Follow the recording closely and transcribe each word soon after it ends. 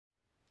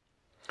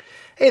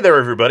Hey there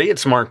everybody,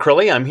 it's Mark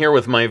Crilly. I'm here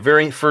with my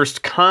very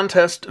first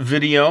contest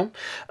video.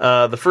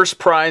 The first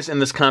prize in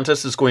this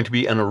contest is going to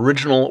be an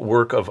original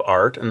work of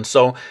art, and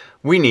so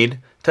we need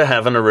to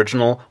have an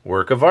original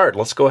work of art.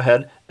 Let's go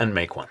ahead and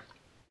make one.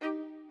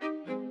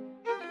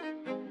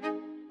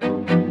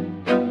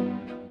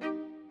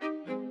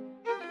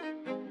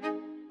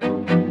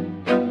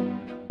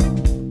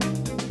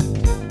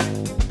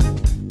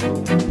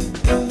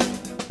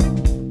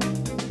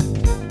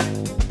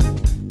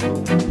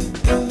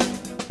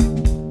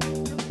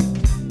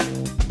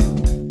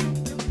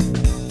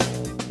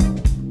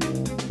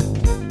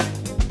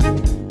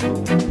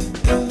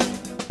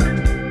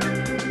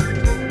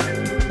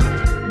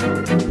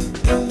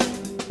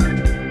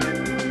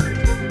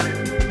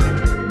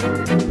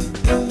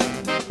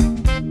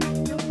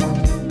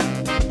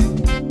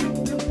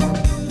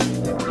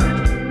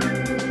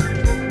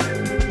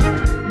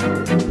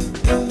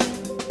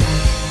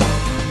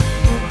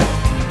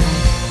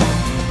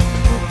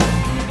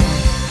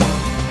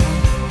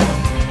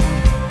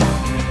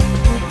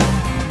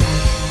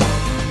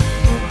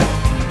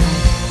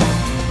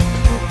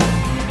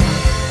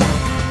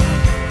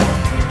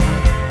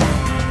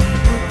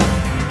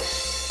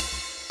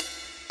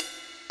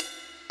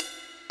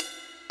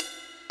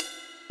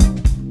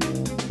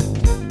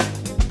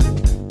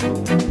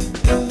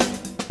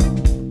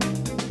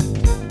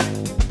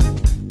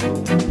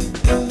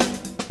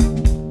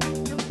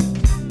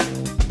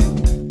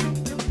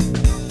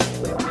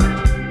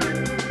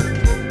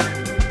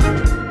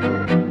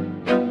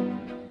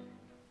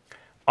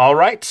 All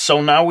right,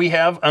 so now we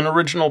have an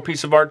original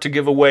piece of art to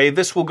give away.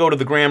 This will go to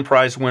the grand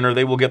prize winner.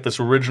 They will get this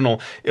original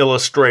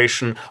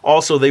illustration.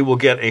 Also, they will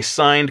get a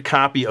signed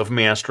copy of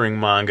Mastering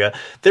Manga.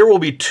 There will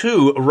be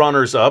two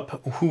runners-up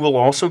who will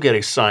also get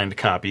a signed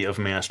copy of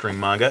Mastering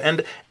Manga.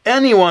 And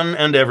anyone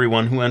and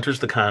everyone who enters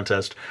the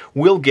contest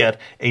will get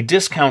a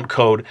discount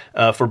code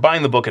for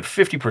buying the book at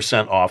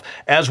 50% off,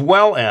 as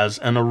well as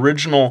an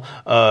original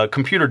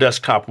computer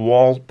desktop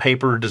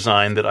wallpaper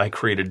design that I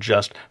created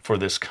just for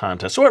this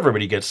contest. So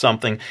everybody gets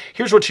something.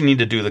 Here's what you need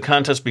to do. The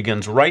contest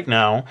begins right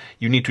now.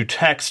 You need to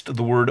text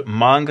the word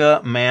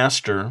Manga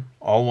Master,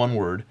 all one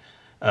word,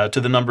 to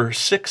the number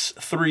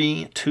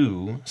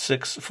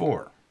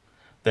 63264.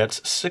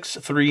 That's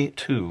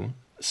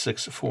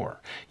 63264.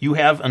 You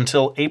have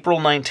until April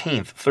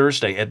 19th,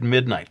 Thursday at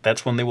midnight.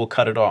 That's when they will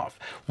cut it off.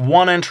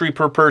 One entry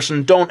per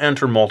person. Don't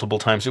enter multiple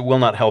times. It will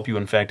not help you.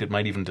 In fact, it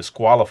might even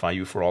disqualify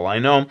you for all I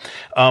know.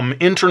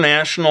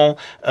 International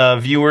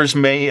viewers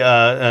may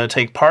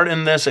take part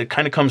in this. It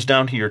kind of comes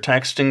down to your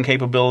texting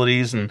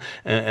capabilities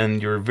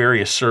and your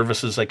various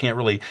services. I can't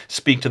really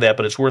speak to that,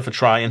 but it's worth a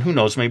try. And who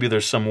knows, maybe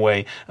there's some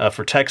way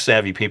for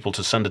tech-savvy people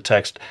to send a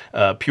text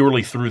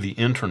purely through the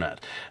internet.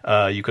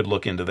 You could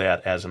look into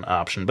that as an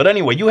option. But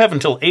anyway, you have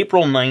until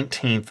April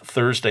 19th,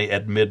 Thursday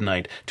at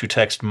midnight, to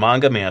text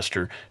Manga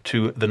Master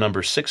to the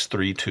number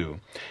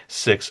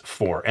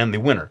 63264, and the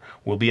winner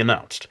will be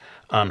announced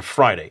on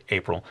Friday,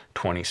 April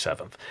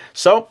 27th.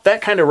 So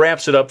that kind of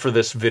wraps it up for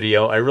this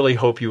video. I really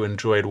hope you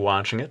enjoyed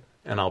watching it,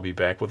 and I'll be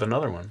back with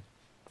another one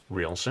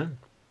real soon.